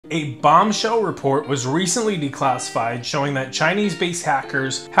A bombshell report was recently declassified showing that Chinese-based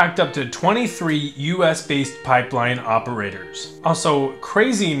hackers hacked up to 23 US-based pipeline operators. Also,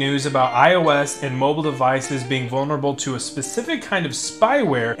 crazy news about iOS and mobile devices being vulnerable to a specific kind of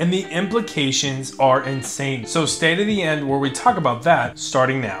spyware, and the implications are insane. So stay to the end where we talk about that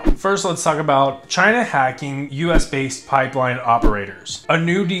starting now. First, let's talk about China hacking US-based pipeline operators. A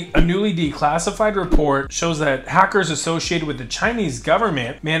newly declassified report shows that hackers associated with the Chinese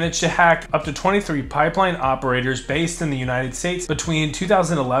government managed to hack up to 23 pipeline operators based in the United States between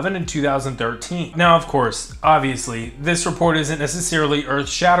 2011 and 2013. Now, of course, obviously, this report isn't necessarily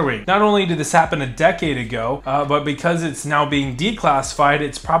earth-shattering. Not only did this happen a decade ago, but because it's now being declassified,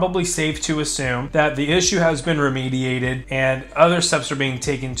 it's probably safe to assume that the issue has been remediated and other steps are being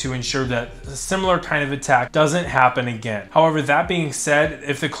taken to ensure that a similar kind of attack doesn't happen again. However, that being said,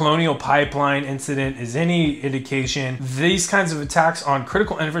 if the Colonial Pipeline incident is any indication, these kinds of attacks on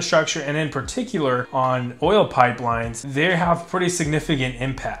critical infrastructure and in particular on oil pipelines, they have pretty significant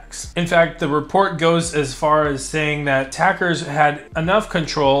impacts. In fact, the report goes as far as saying that attackers had enough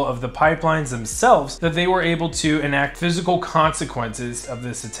control of the pipelines themselves that they were able to enact physical consequences of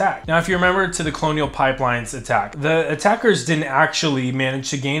this attack. Now, if you remember to the Colonial Pipelines attack, the attackers didn't actually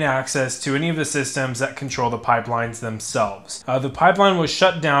manage to gain access to any of the systems that control the pipelines themselves. The pipeline was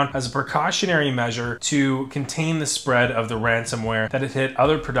shut down as a precautionary measure to contain the spread of the ransomware that had hit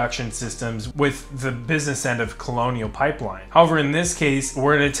other production systems with the business end of Colonial Pipeline. However, in this case,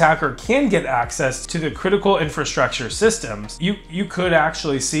 where an attacker can get access to the critical infrastructure systems, you could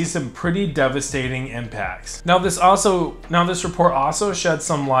actually see some pretty devastating impacts. Now, this report also shed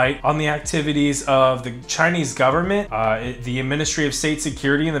some light on the activities of the Chinese government, the Ministry of State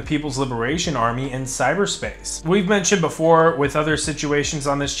Security, and the People's Liberation Army in cyberspace. We've mentioned before with other situations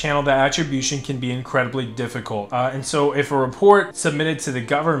on this channel that attribution can be incredibly difficult. And so if a report submitted to the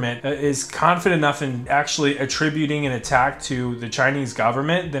government is confident enough in actually attributing an attack to the Chinese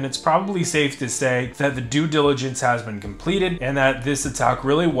government, then it's probably safe to say that the due diligence has been completed and that this attack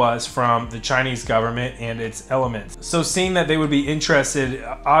really was from the Chinese government and its elements. So seeing that they would be interested,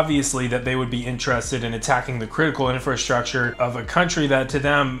 obviously that they would be interested in attacking the critical infrastructure of a country that to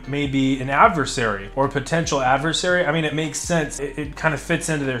them may be an adversary or a potential adversary, I mean, it makes sense. It kind of fits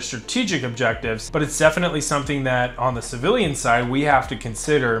into their strategic objectives, but it's definitely something that on the civilian side, we have to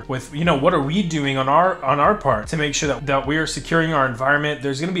consider with, what are we doing on our part to make sure that we are securing our environment.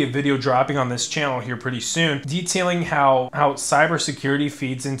 There's going to be a video dropping on this channel here pretty soon detailing how cybersecurity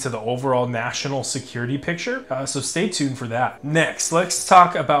feeds into the overall national security picture. So stay tuned for that. Next, let's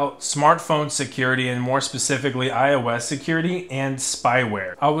talk about smartphone security and more specifically iOS security and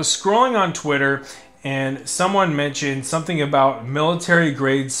spyware. I was scrolling on Twitter and someone mentioned something about military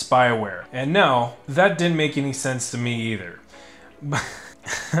grade spyware. And no, that didn't make any sense to me either.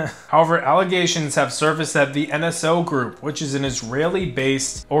 However, allegations have surfaced that the NSO Group, which is an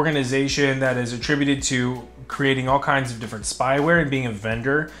Israeli-based organization that is attributed to creating all kinds of different spyware and being a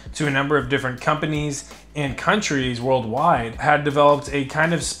vendor to a number of different companies and countries worldwide, had developed a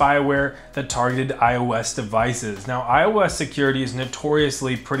kind of spyware that targeted iOS devices. Now, iOS security is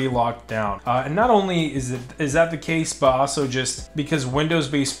notoriously pretty locked down. And not only is that the case, but also just because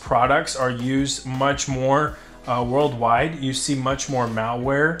Windows-based products are used much more worldwide, you see much more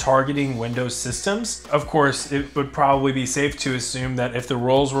malware targeting Windows systems. Of course, it would probably be safe to assume that if the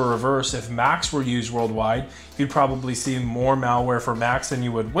roles were reversed, if Macs were used worldwide, you'd probably see more malware for Macs than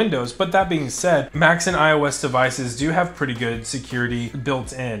you would Windows. But that being said, Macs and iOS devices do have pretty good security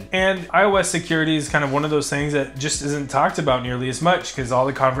built in. And iOS security is kind of one of those things that just isn't talked about nearly as much because all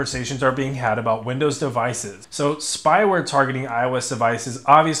the conversations are being had about Windows devices. So spyware targeting iOS devices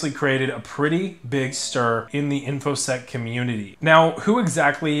obviously created a pretty big stir in the InfoSec community. Now, who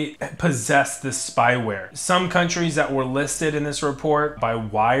exactly possessed this spyware? Some countries that were listed in this report by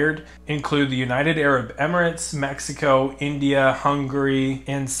Wired include the United Arab Emirates, Mexico, India, Hungary,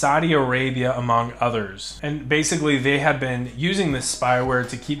 and Saudi Arabia, among others. And basically, they had been using this spyware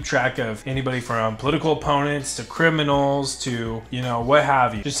to keep track of anybody from political opponents to criminals to, what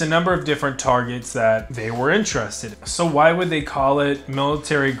have you. Just a number of different targets that they were interested in. So why would they call it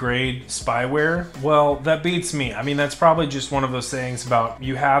military grade spyware? Well, that beats me. I mean, that's probably just one of those things about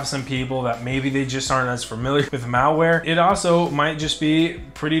you have some people that maybe they just aren't as familiar with malware. It also might just be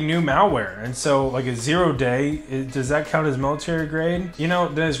pretty new malware. And so like a 0-day, does that count as military grade?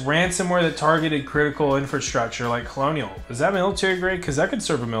 There's ransomware that targeted critical infrastructure like Colonial. Is that military grade? Because that could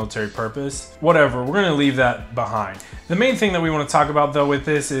serve a military purpose. Whatever, we're gonna leave that behind. The main thing that we want to talk about though with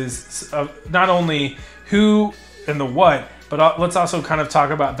this is not only who and the what But let's also kind of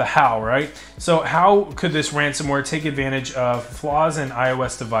talk about the how, right? So how could this ransomware take advantage of flaws in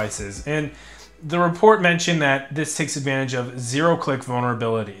iOS devices? And the report mentioned that this takes advantage of zero-click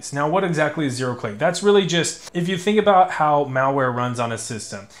vulnerabilities. Now, what exactly is zero-click? That's really just, if you think about how malware runs on a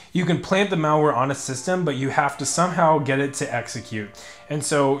system, you can plant the malware on a system, but you have to somehow get it to execute. And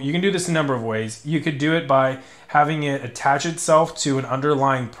so you can do this a number of ways. You could do it by having it attach itself to an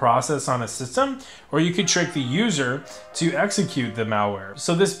underlying process on a system, or you could trick the user to execute the malware.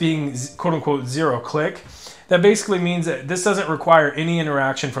 So this being quote-unquote zero-click, that basically means that this doesn't require any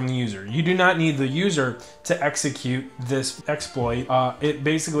interaction from the user. You do not need the user to execute this exploit. It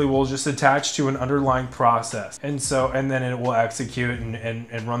basically will just attach to an underlying process. And then it will execute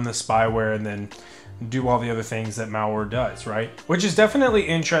and run the spyware and then do all the other things that malware does, right? Which is definitely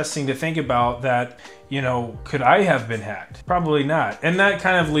interesting to think about that, you know, could I have been hacked? Probably not. And that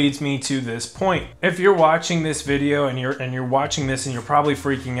kind of leads me to this point. If you're watching this video and you're watching this and you're probably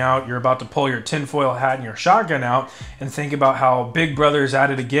freaking out, you're about to pull your tinfoil hat and your shotgun out and think about how Big Brother's at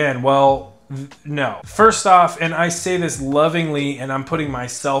it again. Well, no. First off, and I say this lovingly, and I'm putting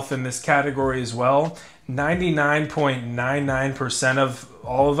myself in this category as well, 99.99% of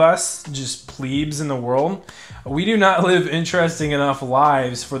all of us, just plebes in the world, we do not live interesting enough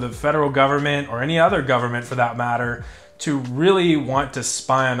lives for the federal government or any other government for that matter to really want to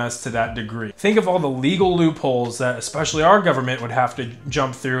spy on us to that degree. Think of all the legal loopholes that especially our government would have to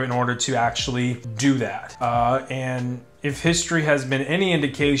jump through in order to actually do that. And if history has been any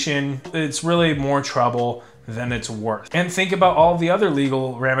indication, it's really more trouble than it's worth. And think about all the other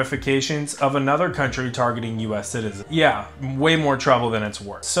legal ramifications of another country targeting US citizens. Yeah, way more trouble than it's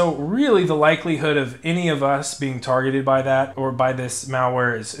worth. So really the likelihood of any of us being targeted by that or by this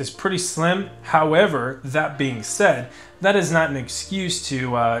malware is pretty slim. However, that being said, that is not an excuse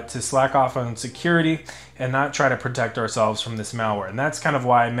to slack off on security and not try to protect ourselves from this malware. And that's kind of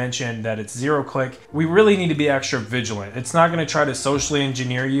why I mentioned that it's zero click. We really need to be extra vigilant. It's not going to try to socially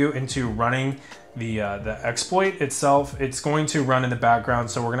engineer you into running the exploit itself. It's going to run in the background,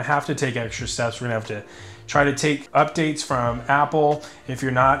 so we're going to have to take extra steps. We're going to have to try to take updates from Apple. If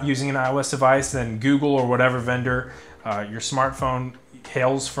you're not using an iOS device, then Google or whatever vendor your smartphone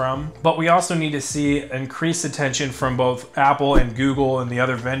hails from. But we also need to see increased attention from both Apple and Google and the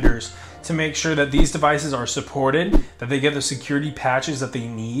other vendors to make sure that these devices are supported, that they get the security patches that they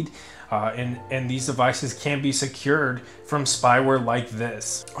need, and these devices can be secured from spyware like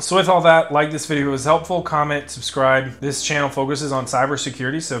this. So with all that, like this video was helpful, comment, subscribe. This channel focuses on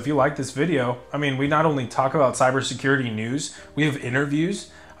cybersecurity, so if you like this video, I mean, we not only talk about cybersecurity news, we have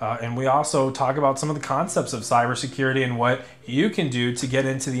interviews, and we also talk about some of the concepts of cybersecurity and what you can do to get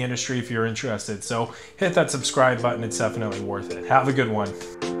into the industry if you're interested. So hit that subscribe button, it's definitely worth it. Have a good one.